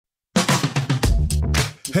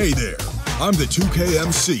Hey there, I'm the 2K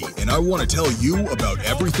MC, and I want to tell you about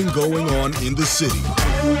everything going on in the city.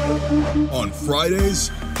 On Fridays,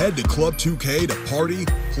 head to Club 2K to party,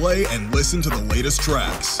 play, and listen to the latest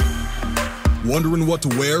tracks. Wondering what to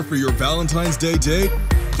wear for your Valentine's Day date?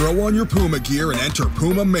 Throw on your Puma gear and enter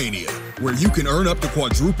Puma Mania, where you can earn up to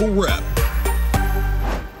quadruple rep.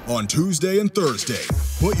 On Tuesday and Thursday,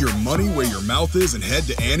 put your money where your mouth is and head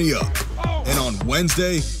to Ante Up. And on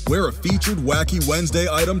Wednesday, wear a featured Wacky Wednesday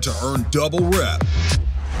item to earn double rep.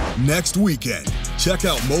 Next weekend, check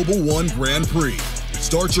out Mobile One Grand Prix.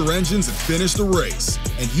 Start your engines and finish the race,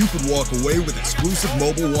 and you could walk away with exclusive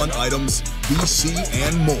Mobile One items, VC,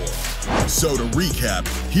 and more. So to recap,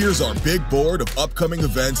 here's our big board of upcoming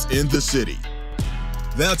events in the city.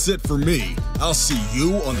 That's it for me. I'll see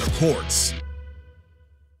you on the courts.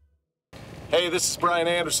 Hey, this is Brian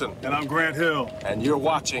Anderson. And I'm Grant Hill. And you're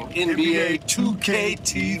watching NBA 2K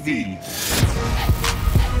TV.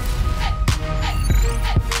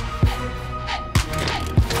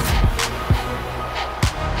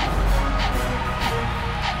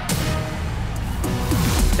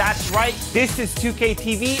 That's right, this is 2K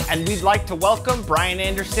TV, and we'd like to welcome Brian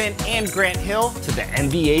Anderson and Grant Hill to the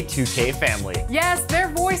NBA 2K family. Yes, their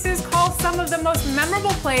voices call some of the most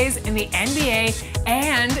memorable plays in the NBA,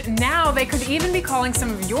 and now they could even be calling some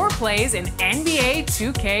of your plays in NBA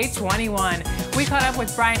 2K21. We caught up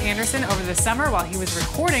with Brian Anderson over the summer while he was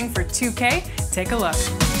recording for 2K. Take a look.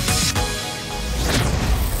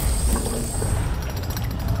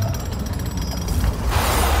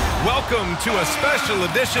 Welcome to a special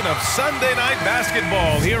edition of Sunday Night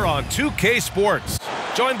Basketball here on 2K Sports.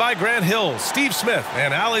 Joined by Grant Hill, Steve Smith,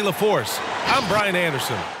 and Allie LaForce, I'm Brian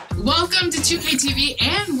Anderson. Welcome to 2K TV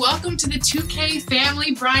and welcome to the 2K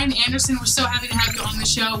family. Brian Anderson, we're so happy to have you on the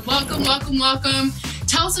show. Welcome, welcome, welcome.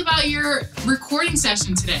 Tell us about your recording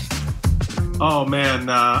session today. Oh man,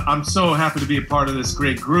 I'm so happy to be a part of this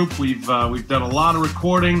great group. We've done a lot of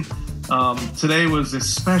recording. Today was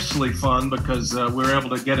especially fun because we were able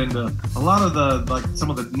to get into a lot of some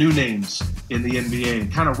of the new names in the NBA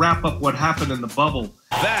and kind of wrap up what happened in the bubble.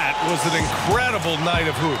 That was an incredible night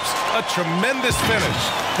of hoops. A tremendous finish.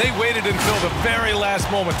 They waited until the very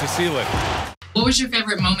last moment to seal it. What was your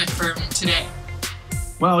favorite moment from today?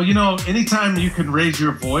 Well, you know, anytime you can raise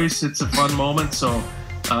your voice, it's a fun moment. So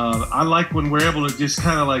I like when we're able to just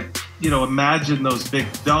kind of like, you know, imagine those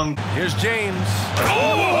big dunks. Here's James.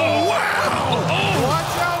 Oh, wow! Oh,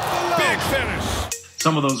 watch out below. Big finish.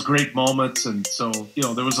 Some of those great moments. And so, you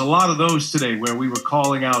know, there was a lot of those today where we were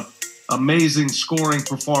calling out amazing scoring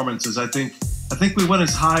performances. I think we went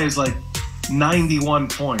as high as like 91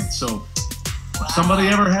 points. So if somebody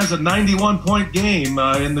ever has a 91-point game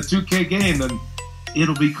in the 2K game, then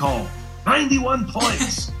it'll be called 91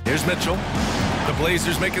 points. Here's Mitchell. The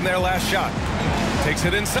Blazers making their last shot. Takes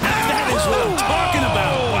it inside. That is what I'm talking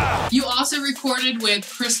about. Wow. You also recorded with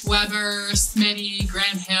Chris Webber, Smitty,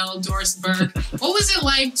 Grant Hill, Doris Burke. What was it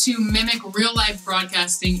like to mimic real-life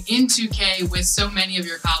broadcasting in 2K with so many of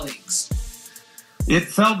your colleagues? It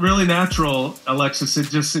felt really natural, Alexis.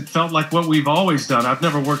 It felt like what we've always done. I've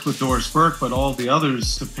never worked with Doris Burke, but all the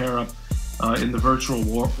others to pair up in the virtual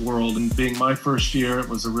world. And being my first year, it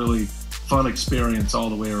was a really fun experience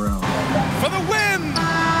all the way around. For the win!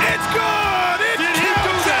 It's good! It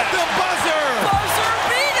counts at the buzzer!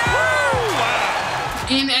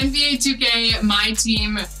 In NBA 2K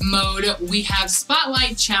MyTEAM mode, we have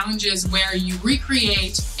spotlight challenges where you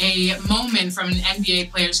recreate a moment from an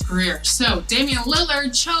NBA player's career. So Damian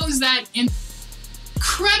Lillard chose that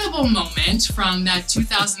incredible moment from that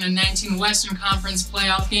 2019 Western Conference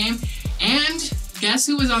playoff game. And guess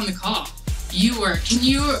who was on the call? You were. Can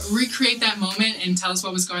you recreate that moment and tell us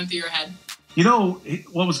what was going through your head? You know,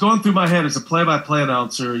 what was going through my head as a play-by-play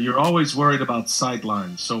announcer, you're always worried about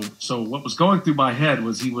sidelines. So what was going through my head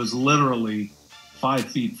was he was literally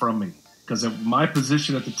 5 feet from me. Because of my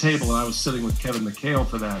position at the table, and I was sitting with Kevin McHale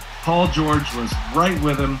for that. Paul George was right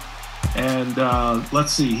with him. And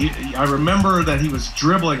let's see, I remember that he was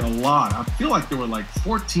dribbling a lot. I feel like there were like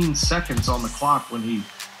 14 seconds on the clock when he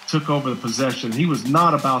took over the possession. He was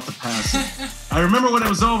not about to pass it. I remember when it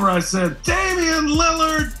was over, I said, Damian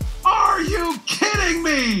Lillard, are you kidding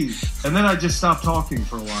me? And then I just stopped talking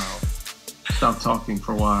for a while.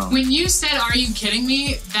 When you said, are you kidding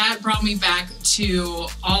me? That brought me back to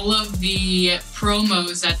all of the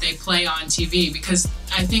promos that they play on TV, because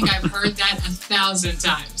I think I've heard that 1,000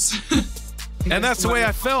 times. And that's the way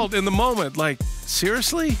I felt in the moment. Like,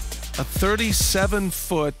 seriously? A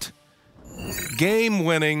 37-foot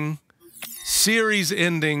game-winning,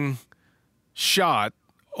 series-ending shot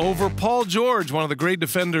over Paul George, one of the great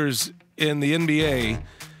defenders in the NBA,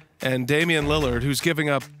 and Damian Lillard, who's giving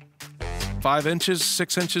up 5 inches,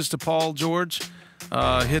 6 inches to Paul George,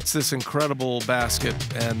 hits this incredible basket.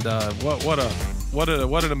 And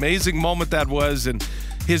what an amazing moment that was. And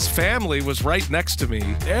his family was right next to me.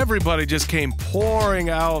 Everybody just came pouring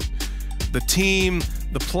out, the team,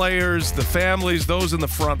 the players, the families, those in the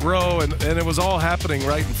front row, and it was all happening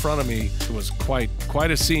right in front of me. It was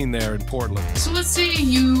quite a scene there in Portland. So let's say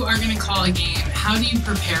you are going to call a game. How do you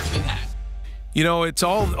prepare for that? You know, it's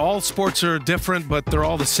all sports are different, but they're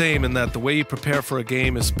all the same in that the way you prepare for a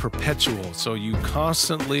game is perpetual. So you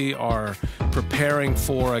constantly are preparing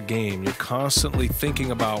for a game. You're constantly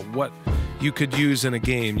thinking about what you could use in a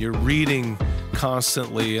game. You're reading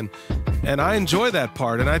constantly, and I enjoy that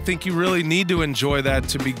part, and I think you really need to enjoy that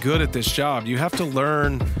to be good at this job. You have to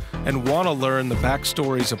learn and want to learn the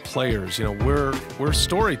backstories of players. You know, we're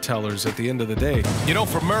storytellers at the end of the day. You know,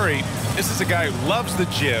 for Murray, this is a guy who loves the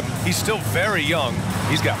gym. He's still very young.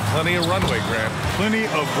 He's got plenty of runway, Grant. Plenty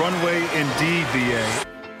of runway indeed, VA.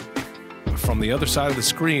 From the other side of the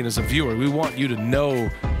screen as a viewer, we want you to know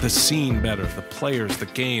the scene better, the players, the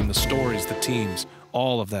game, the stories, the teams,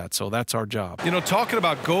 all of that. So that's our job. You know, talking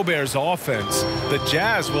about Gobert's offense, the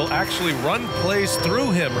Jazz will actually run plays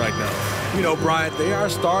through him right now. You know, Brian, they are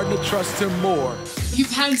starting to trust him more.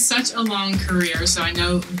 You've had such a long career, so I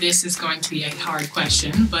know this is going to be a hard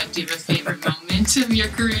question, but do you have a favorite moment of your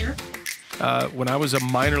career? When I was a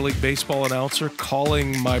minor league baseball announcer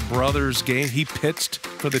calling my brother's game, he pitched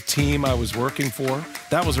for the team I was working for.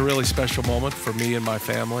 That was a really special moment for me and my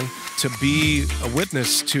family. To be a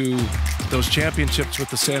witness to those championships with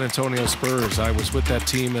the San Antonio Spurs, I was with that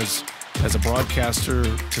team as a broadcaster.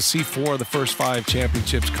 To see 4 of the first 5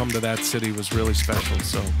 championships come to that city was really special.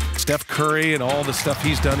 So Steph Curry and all the stuff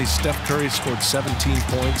he's done. Steph Curry scored 17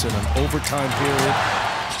 points in an overtime period.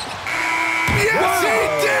 Yes,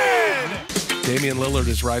 he did! Damian Lillard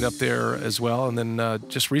is right up there as well. And then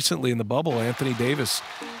just recently in the bubble, Anthony Davis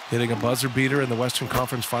hitting a buzzer beater in the Western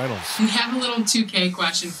Conference Finals. We have a little 2K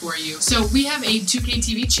question for you. So we have a 2K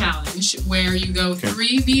TV challenge where you go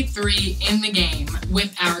 3v3 in the game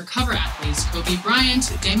with our cover athletes, Kobe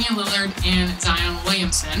Bryant, Damian Lillard, and Zion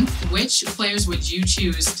Williamson. Which players would you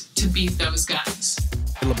choose to beat those guys?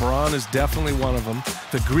 LeBron is definitely one of them.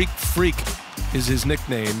 The Greek Freak is his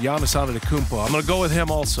nickname, Giannis Antetokounmpo. I'm going to go with him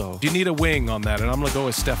also. You need a wing on that, and I'm going to go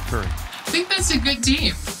with Steph Curry. I think that's a good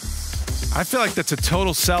team. I feel like that's a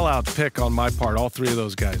total sellout pick on my part, all 3 of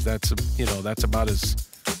those guys. That's about as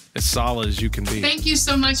solid as you can be. Thank you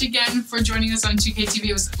so much again for joining us on 2K TV.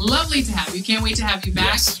 It was lovely to have you. Can't wait to have you back.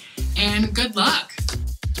 Yes. And good luck.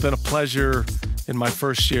 It's been a pleasure in my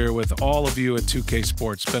first year with all of you at 2K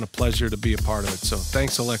Sports. It's been a pleasure to be a part of it. So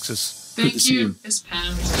thanks, Alexis. Thank you. It's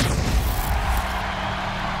Pam.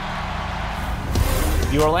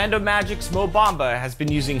 The Orlando Magic's Mo Bamba has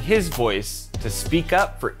been using his voice to speak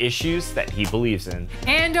up for issues that he believes in.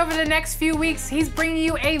 And over the next few weeks, he's bringing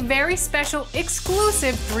you a very special,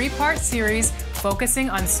 exclusive 3-part series focusing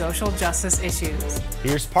on social justice issues.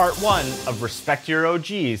 Here's part 1 of Respect Your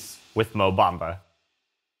OGs with Mo Bamba.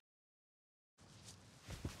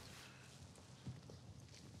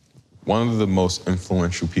 One of the most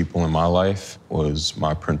influential people in my life was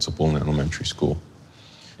my principal in elementary school.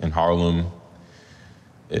 In Harlem,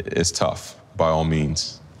 it's tough, by all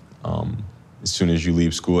means. As soon as you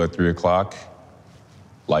leave school at 3 o'clock,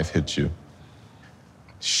 life hits you.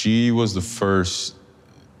 She was the first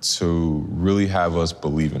to really have us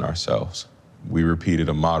believe in ourselves. We repeated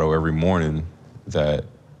a motto every morning that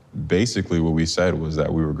basically what we said was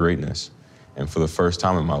that we were greatness. And for the first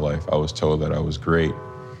time in my life, I was told that I was great.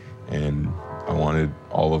 And I wanted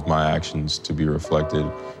all of my actions to be reflected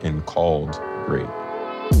and called great.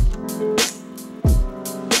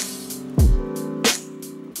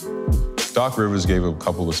 Doc Rivers gave a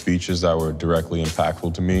couple of speeches that were directly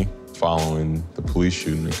impactful to me following the police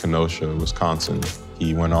shooting in Kenosha, Wisconsin.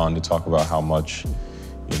 He went on to talk about how much,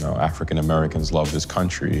 African Americans love this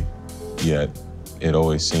country, yet it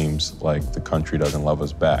always seems like the country doesn't love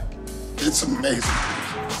us back. It's amazing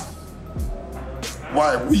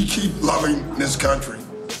why we keep loving this country,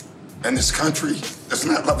 and this country does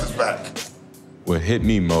not love us back. What hit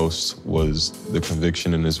me most was the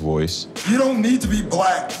conviction in his voice. You don't need to be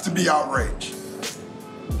black to be outraged.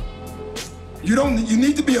 You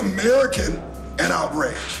need to be American and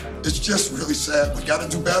outraged. It's just really sad. We gotta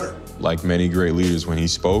do better. Like many great leaders, when he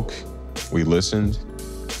spoke, we listened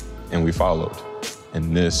and we followed.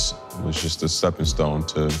 And this was just a stepping stone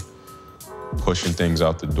to pushing things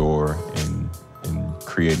out the door and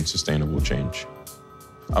creating sustainable change.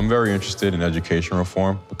 I'm very interested in education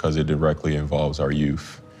reform because it directly involves our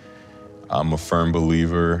youth. I'm a firm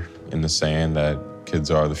believer in the saying that Kids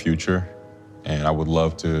are the future, and I would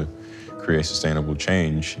love to create sustainable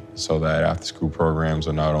change so that after-school programs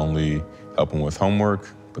are not only helping with homework,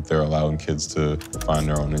 but they're allowing kids to find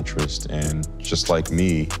their own interest. And just like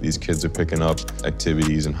me, these kids are picking up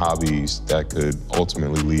activities and hobbies that could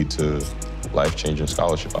ultimately lead to life-changing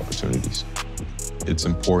scholarship opportunities. It's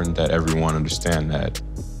important that everyone understand that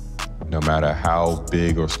no matter how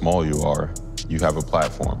big or small you are, you have a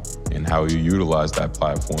platform, and how you utilize that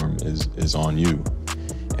platform is on you.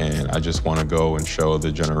 And I just want to go and show the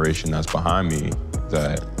generation that's behind me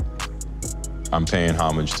that I'm paying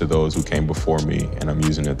homage to those who came before me, and I'm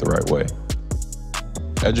using it the right way.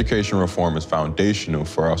 Education reform is foundational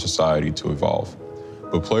for our society to evolve,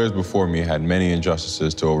 but players before me had many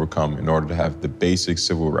injustices to overcome in order to have the basic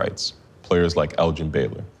civil rights. Players like Elgin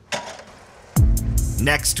Baylor.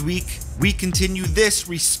 Next week, we continue this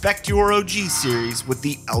Respect Your OG series with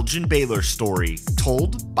the Elgin Baylor story,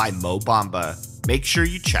 told by Mo Bamba. Make sure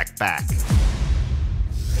you check back.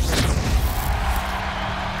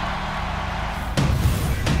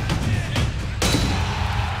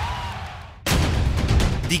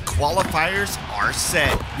 The qualifiers are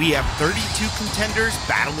set. We have 32 contenders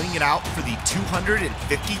battling it out for the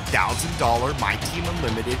 $250,000 MyTEAM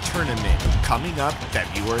Unlimited Tournament coming up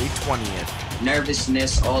February 20th.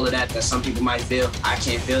 Nervousness, all of that some people might feel. I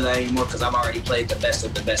can't feel that anymore because I've already played the best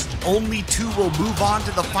of the best. Only 2 will move on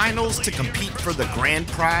to the finals to compete for the grand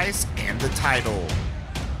prize and the title.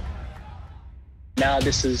 Now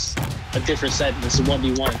this is a different setting. This is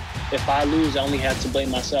 1v1. If I lose, I only have to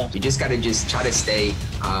blame myself. You just gotta try to stay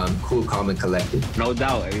cool, calm, and collected. No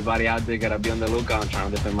doubt, everybody out there gotta be on the lookout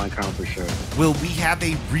trying to defend my crown for sure. Will we have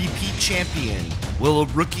a repeat champion? Will a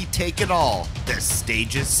rookie take it all? The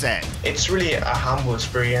stage is set. It's really a humble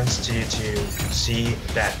experience to see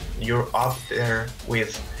that you're up there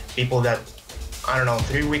with people that, I don't know,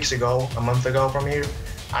 3 weeks ago, a month ago from here,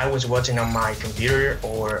 I was watching on my computer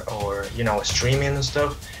or you know, streaming and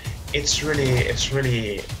stuff. It's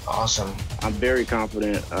really awesome. I'm very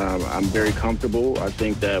confident. I'm very comfortable. I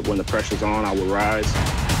think that when the pressure's on, I will rise.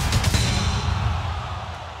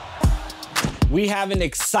 We have an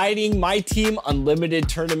exciting MyTEAM Unlimited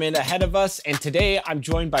Tournament ahead of us, and today I'm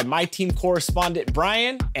joined by MyTEAM correspondent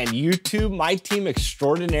Brian and YouTube MyTEAM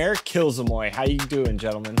extraordinaire KILLZAMOI. How you doing,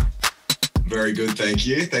 gentlemen? Very good, thank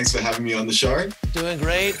you. Thanks for having me on the show. Doing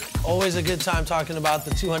great. Always a good time talking about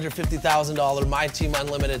the $250,000 MyTEAM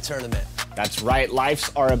Unlimited Tournament. That's right, lives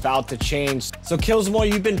are about to change. So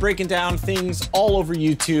KILLZAMOI, you've been breaking down things all over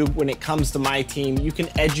YouTube when it comes to MyTEAM. You can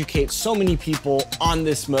educate so many people on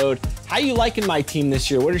this mode. How are you liking MyTEAM this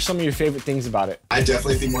year? What are some of your favorite things about it? I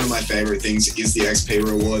definitely think one of my favorite things is the XP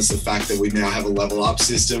rewards. The fact that we now have a level up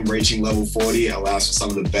system. Reaching level 40 allows for some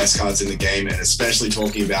of the best cards in the game, and especially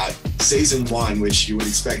talking about Season 1, which you would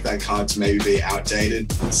expect that card to maybe be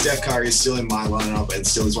outdated. Steph Curry is still in my lineup and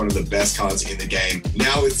still is one of the best cards in the game.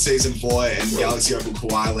 Now with Season 4 and Galaxy Opal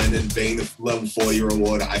Kawhi Leonard being the level 40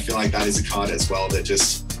 reward, I feel like that is a card as well that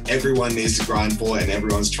just everyone needs to grind for and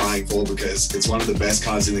everyone's trying for, because it's one of the best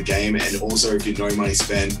cards in the game. And also, if you no money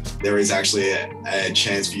spent, there is actually a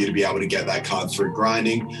chance for you to be able to get that card through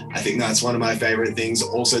grinding. I think that's one of my favorite things.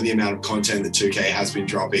 Also, the amount of content that 2K has been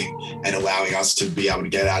dropping and allowing us to be able to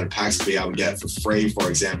get out of packs, to be able to get for free. For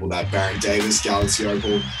example, that Baron Davis Galaxy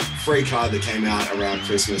Opal free card that came out around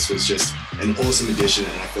Christmas was just an awesome addition,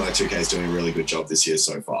 and I feel like 2K is doing a really good job this year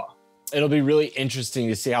so far. It'll be really interesting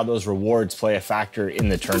to see how those rewards play a factor in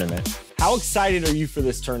the tournament. How excited are you for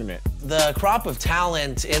this tournament? The crop of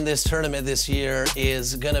talent in this tournament this year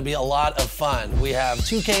is gonna be a lot of fun. We have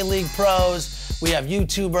 2K League pros, we have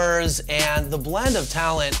YouTubers, and the blend of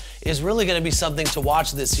talent is really gonna be something to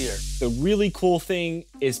watch this year. The really cool thing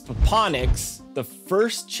is Paponix, the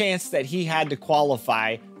first chance that he had to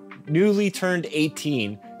qualify, newly turned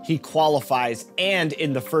 18, he qualifies and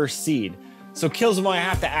in the first seed. So KILLZAMOI, I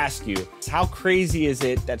have to ask you, how crazy is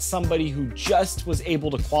it that somebody who just was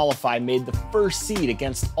able to qualify made the first seed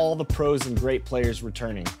against all the pros and great players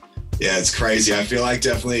returning? Yeah, it's crazy. I feel like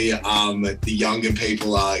definitely the younger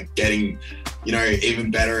people are getting, you know,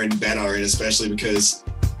 even better and better, and especially because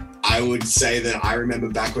I would say that I remember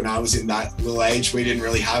back when I was in that little age, we didn't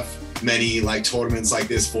really have many like tournaments like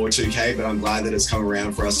this for 2K, but I'm glad that it's come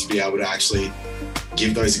around for us to be able to actually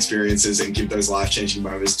give those experiences and give those life-changing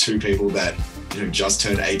moments to people that, you know, just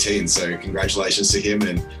turned 18. So congratulations to him,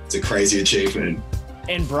 and it's a crazy achievement.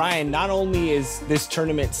 And Brian, not only is this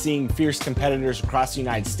tournament seeing fierce competitors across the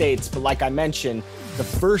United States, but like I mentioned, the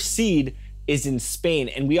first seed is in Spain,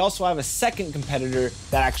 and we also have a second competitor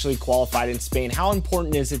that actually qualified in Spain. How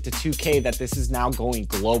important is it to 2K that this is now going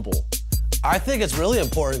global? I think it's really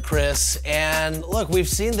important, Chris. And look, we've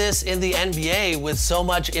seen this in the NBA with so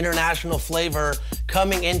much international flavor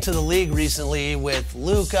coming into the league recently with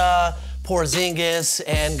Luka, Porzingis,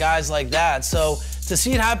 and guys like that. So to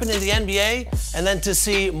see it happen in the NBA and then to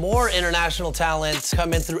see more international talent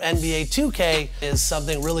come in through NBA 2K is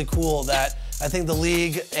something really cool that I think the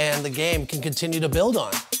league and the game can continue to build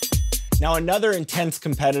on. Now, another intense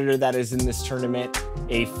competitor that is in this tournament,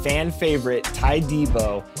 a fan favorite, Ty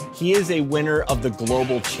Debo. He is a winner of the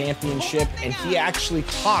Global Championship, and he actually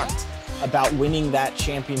talked about winning that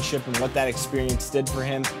championship and what that experience did for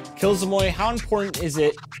him. KILLZAMOI, how important is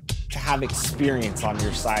it to have experience on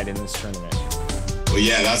your side in this tournament? Well,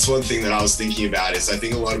 yeah, that's one thing that I was thinking about is I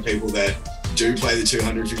think a lot of people that do play the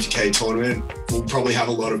 250K tournament will probably have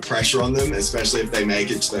a lot of pressure on them, especially if they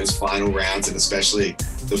make it to those final rounds and especially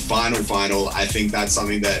the final. I think that's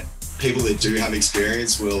something that people that do have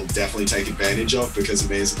experience will definitely take advantage of because it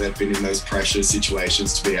means that they've been in those pressure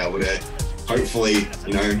situations to be able to hopefully,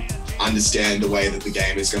 you know, understand the way that the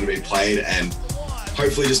game is going to be played and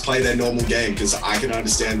hopefully just play their normal game, because I can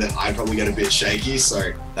understand that I probably get a bit shaky,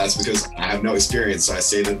 so that's because I have no experience. So I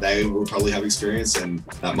see that they will probably have experience and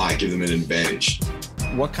that might give them an advantage.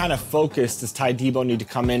 What kind of focus does Ty Debo need to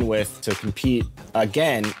come in with to compete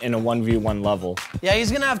again in a 1v1 level? Yeah,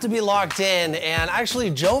 he's gonna have to be locked in. And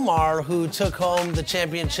actually, Jomar, who took home the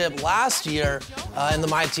championship last year in the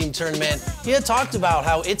MyTEAM tournament, he had talked about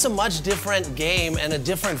how it's a much different game and a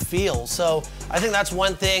different feel. So I think that's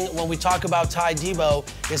one thing when we talk about Ty Debo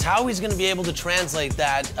is how he's gonna be able to translate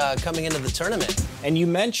that coming into the tournament. And you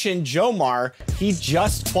mentioned Jomar. He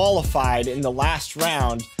just qualified in the last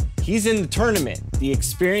round. He's in the tournament. The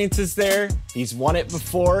experience is there. He's won it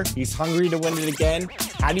before. He's hungry to win it again.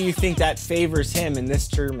 How do you think that favors him in this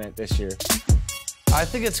tournament this year? I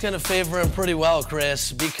think it's going to favor him pretty well,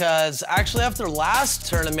 Chris, because actually after last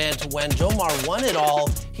tournament when Jomar won it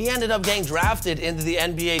all, he ended up getting drafted into the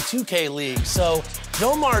NBA 2K League. So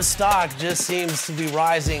Jomar's stock just seems to be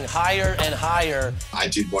rising higher and higher. I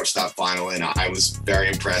did watch that final and I was very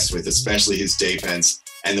impressed with especially his defense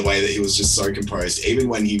and the way that he was just so composed. Even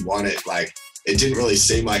when he won it, like, it didn't really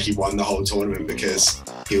seem like he won the whole tournament because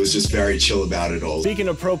he was just very chill about it all. Speaking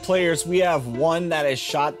of pro players, we have one that has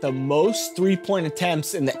shot the most three-point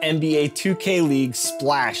attempts in the NBA 2K League,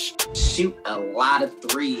 Splash. Shoot a lot of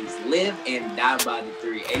threes. Live and die by the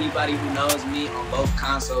three. Anybody who knows me on both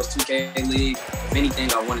consoles, 2K League, if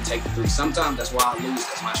anything, I want to take the three. Sometimes that's why I lose,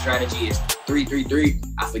 because my strategy is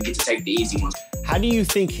 3-3-3. I forget to take the easy ones. How do you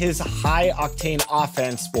think his high-octane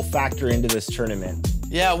offense will factor into this tournament?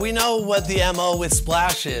 Yeah, we know what the MO with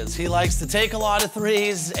Splash is. He likes to take a lot of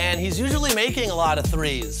threes, and he's usually making a lot of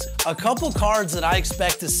threes. A couple cards that I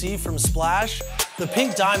expect to see from Splash, the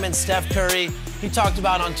Pink Diamond Steph Curry. He talked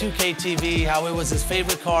about on 2K TV how it was his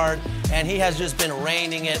favorite card, and he has just been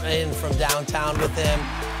reining it in from downtown with him.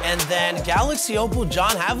 And then Galaxy Opal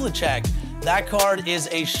John Havlicek. That card is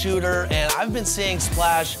a shooter, and I've been seeing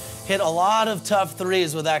Splash hit a lot of tough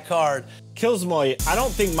threes with that card. KILLZAMOI, I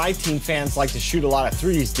don't think MyTEAM fans like to shoot a lot of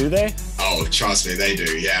threes, do they? Oh, trust me, they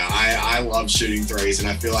do. Yeah, I love shooting threes, and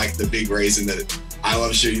I feel like the big reason that I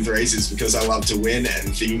love shooting threes is because I love to win, and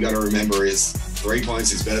the thing you got to remember is 3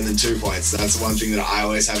 points is better than 2 points. That's the one thing that I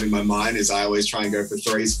always have in my mind is I always try and go for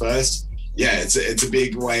threes first. Yeah, it's a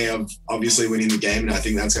big way of obviously winning the game, and I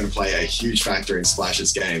think that's going to play a huge factor in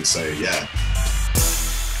Splash's game, so yeah.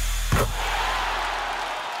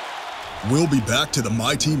 We'll be back to the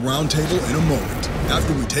MyTEAM Roundtable in a moment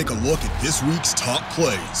after we take a look at this week's top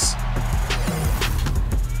plays.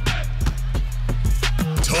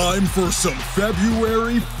 Time for some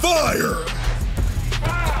February fire!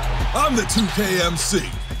 I'm the 2K MC,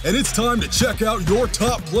 and it's time to check out your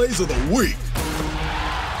top plays of the week.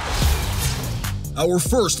 Our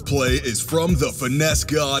first play is from the finesse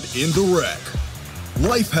god in the wreck.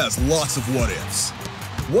 Life has lots of what-ifs.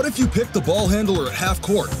 What if you pick the ball handler at half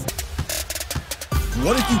court?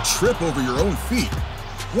 What if you trip over your own feet?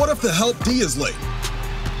 What if the help D is late?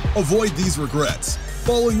 Avoid these regrets.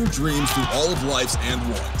 Follow your dreams through all of life's and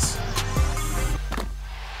ones.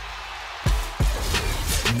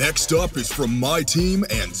 Next up is from MyTEAM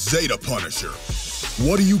and Zeta Punisher.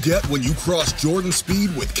 What do you get when you cross Jordan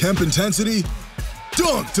speed with Kemp intensity?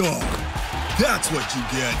 Dunk dunk! That's what you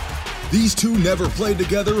get. These two never played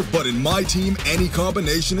together, but in MyTEAM, any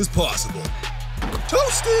combination is possible.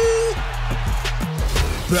 Toasty!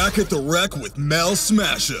 Back at the wreck with Mel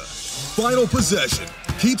Smasher. Final possession.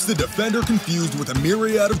 Keeps the defender confused with a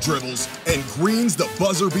myriad of dribbles and greens the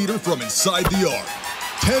buzzer beater from inside the arc.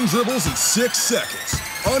 10 dribbles in 6 seconds.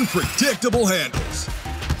 Unpredictable handles.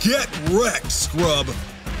 Get wrecked, scrub.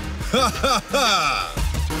 Ha ha ha!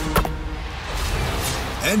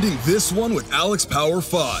 ending this one with Alex Power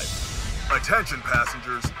 5. Attention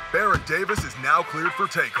passengers, Barrett Davis is now cleared for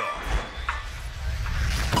takeoff.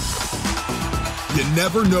 You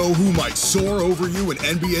never know who might soar over you in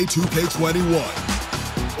NBA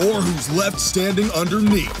 2K21, or who's left standing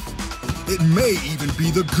underneath. It may even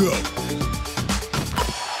be the GOAT.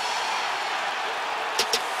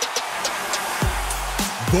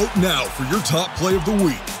 Vote now for your top play of the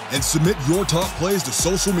week and submit your top plays to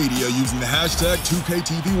social media using the hashtag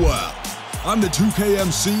 2KTVWow. I'm the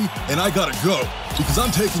 2KMC and I gotta go because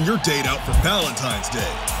I'm taking your date out for Valentine's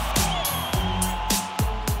Day.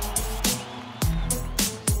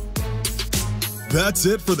 That's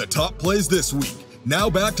it for the top plays this week. Now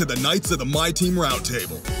back to the Knights of the MyTEAM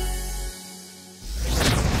Roundtable.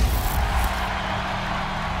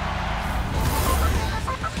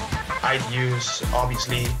 I'd use,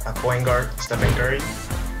 obviously, a point guard, Stephen Curry.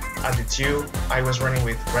 At the 2, I was running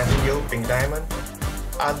with Brandon Hill, Pink Diamond.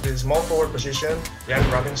 At the small forward position,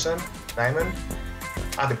 Jan Robinson, Diamond.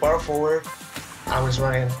 At the power forward, I was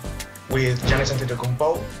running with Giannis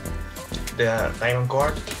Antetokounmpo, the Diamond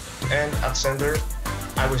card. And at center,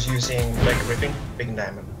 I was using Blake Griffin, Pink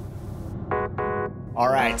Diamond. All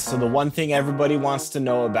right, so the one thing everybody wants to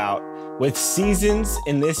know about, with seasons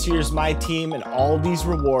in this year's MyTEAM and all these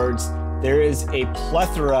rewards, there is a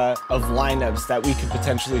plethora of lineups that we could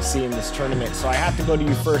potentially see in this tournament. So I have to go to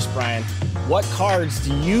you first, Brian. What cards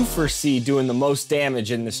do you foresee doing the most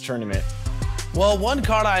damage in this tournament? Well, one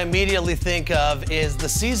card I immediately think of is the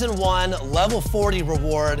Season 1 Level 40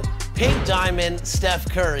 reward, Pink Diamond Steph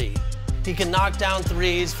Curry. He can knock down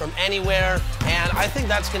threes from anywhere, and I think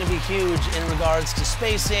that's going to be huge in regards to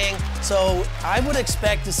spacing. So I would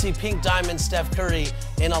expect to see Pink Diamond Steph Curry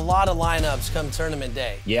in a lot of lineups come tournament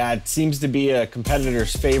day. Yeah, it seems to be a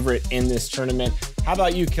competitor's favorite in this tournament. How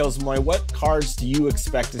about you, KILLZAMOI? What cards do you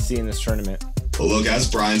expect to see in this tournament? Well, look, as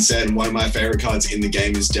Brian said, one of my favorite cards in the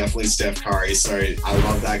game is definitely Steph Curry. So I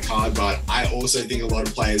love that card, but I also think a lot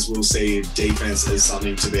of players will see defense as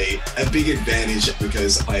something to be a big advantage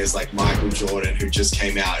because players like Michael Jordan, who just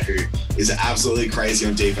came out, who is absolutely crazy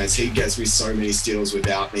on defense. He gets me so many steals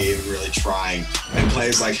without me even really trying. And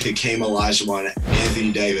players like Hakeem Olajuwon,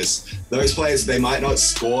 Anthony Davis, those players, they might not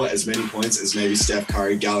score as many points as maybe Steph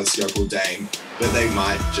Curry, Galaxy Opal, Dame, but they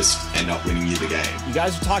might just end up winning you the game. You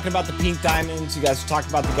guys are talking about the Pink Diamonds, you guys are talking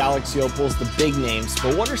about the Galaxy Opals, the big names,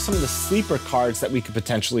 but what are some of the sleeper cards that we could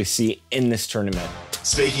potentially see in this tournament?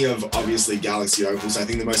 Speaking of, obviously, Galaxy Opals, I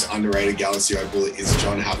think the most underrated Galaxy Opal is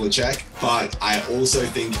John Havlicek. But I also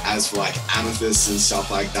think as for like Amethyst and stuff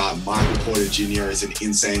like that, Michael Porter Jr. is an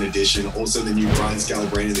insane addition. Also the new Brian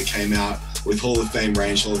Scalabrine that came out with Hall of Fame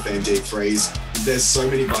range, Hall of Fame deep threes. There's so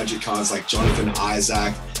many budget cards like Jonathan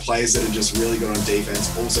Isaac, players that are just really good on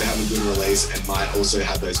defense, also have a good release and might also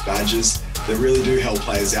have those badges that really do help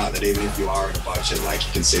players out, that even if you are on a budget, like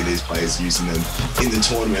you can see these players using them in the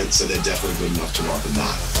tournament, so they're definitely good enough to rock in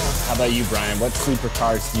that. How about you, Brian? What sleeper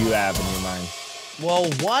cards do you have in your mind? Well,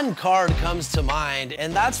 one card comes to mind,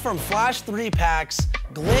 and that's from Flash 3 Packs,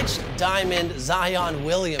 Glitch Diamond Zion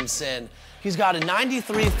Williamson. He's got a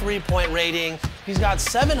 93 three-point rating. He's got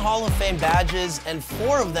 7 Hall of Fame badges, and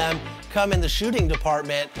 4 of them come in the shooting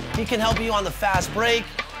department. He can help you on the fast break.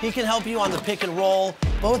 He can help you on the pick and roll,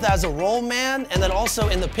 both as a roll man and then also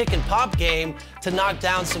in the pick and pop game to knock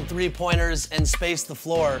down some three-pointers and space the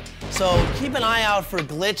floor. So keep an eye out for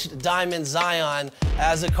Glitched Diamond Zion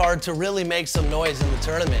as a card to really make some noise in the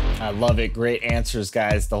tournament. I love it. Great answers,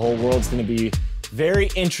 guys. The whole world's going to be very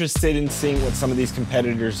interested in seeing what some of these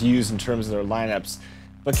competitors use in terms of their lineups.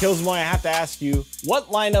 But KILLZAMOI, I have to ask you, what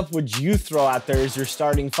lineup would you throw out there as your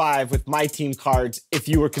starting 5 with MyTEAM cards if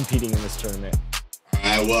you were competing in this tournament?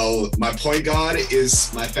 Well, my point guard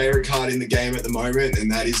is my favorite card in the game at the moment,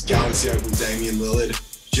 and that is Galaxy Opal Damian Lillard,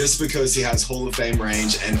 just because he has Hall of Fame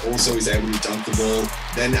range and also is able to dunk the ball.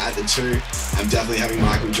 Then at the 2, I'm definitely having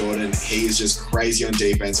Michael Jordan. He is just crazy on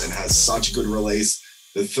defense and has such a good release.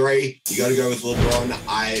 The 3, you got to go with LeBron.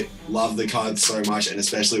 I love the card so much, and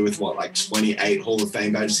especially with what, like 28 Hall of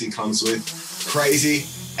Fame badges he comes with. Crazy.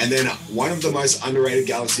 And then one of the most underrated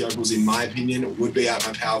Galaxy Opals, in my opinion, would be at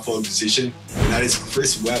my power forward position, and that is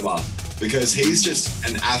Chris Webber, because he's just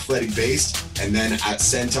an athletic beast. And then at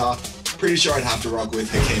center, pretty sure I'd have to rock with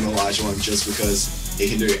Hakeem Olajuwon just because he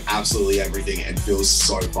can do absolutely everything and feels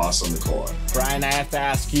so fast on the court. Brian, I have to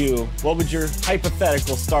ask you, what would your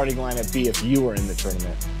hypothetical starting lineup be if you were in the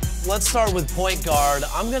tournament? Let's start with point guard.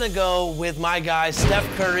 I'm gonna go with my guy, Steph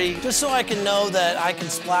Curry, just so I can know that I can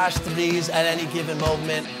splash threes at any given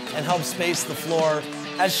moment and help space the floor.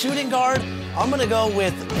 As shooting guard, I'm gonna go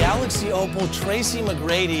with Galaxy Opal Tracy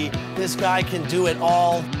McGrady. This guy can do it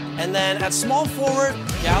all. And then at small forward,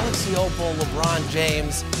 Galaxy Opal LeBron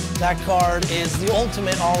James. That card is the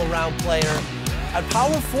ultimate all-around player. At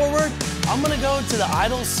power forward, I'm gonna go to the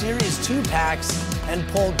Idol Series 2 packs and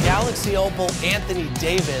pull Galaxy Opal Anthony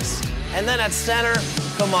Davis. And then at center,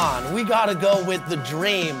 come on, we gotta go with the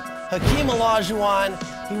dream. Hakeem Olajuwon,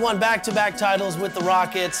 he won back-to-back titles with the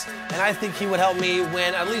Rockets, and I think he would help me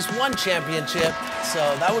win at least one championship,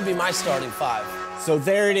 so that would be my starting 5. So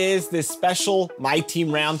there it is, this special My Team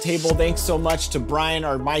Roundtable. Thanks so much to Brian,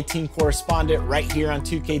 our My Team correspondent right here on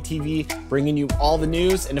 2K TV, bringing you all the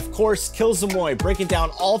news. And of course, KILLZAMOI, breaking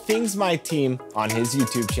down all things My Team on his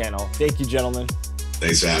YouTube channel. Thank you, gentlemen.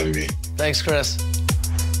 Thanks for having me. Thanks, Chris.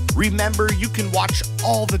 Remember, you can watch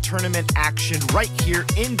all the tournament action right here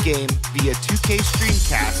in-game via 2K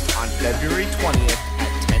Streamcast on February 20th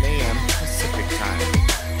at 10 a.m. Pacific time.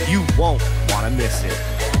 You won't want to miss it.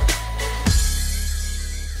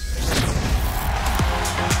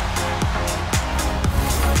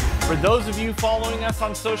 For those of you following us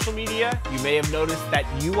on social media, you may have noticed that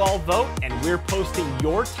you all vote, and we're posting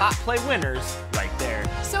your top play winners right there.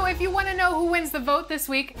 So if you want to know who wins the vote this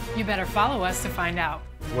week, you better follow us to find out.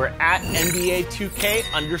 We're at NBA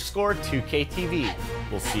 2K_2KTV.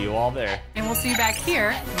 We'll see you all there. And we'll see you back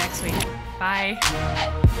here next week. Bye.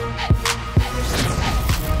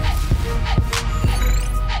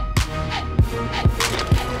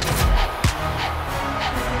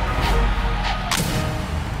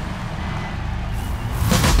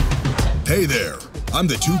 Hey there, I'm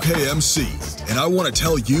the 2K MC, and I want to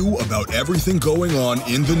tell you about everything going on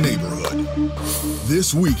in the neighborhood.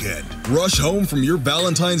 This weekend, rush home from your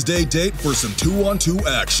Valentine's Day date for some 2-on-2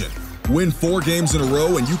 action. Win 4 games in a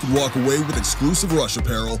row and you can walk away with exclusive Rush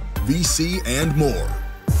apparel, VC, and more.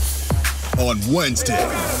 On Wednesday,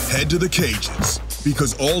 head to the cages,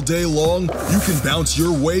 because all day long, you can bounce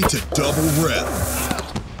your way to double rep.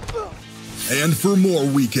 And for more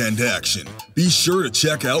weekend action, be sure to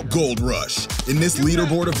check out Gold Rush. In this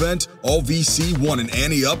leaderboard event, all VC 1 and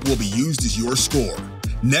ante up will be used as your score.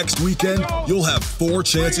 Next weekend, you'll have 4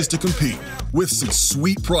 chances to compete, with some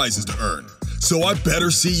sweet prizes to earn. So I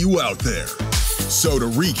better see you out there. So to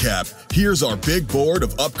recap, here's our big board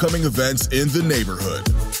of upcoming events in the neighborhood.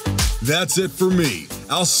 That's it for me.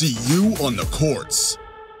 I'll see you on the courts.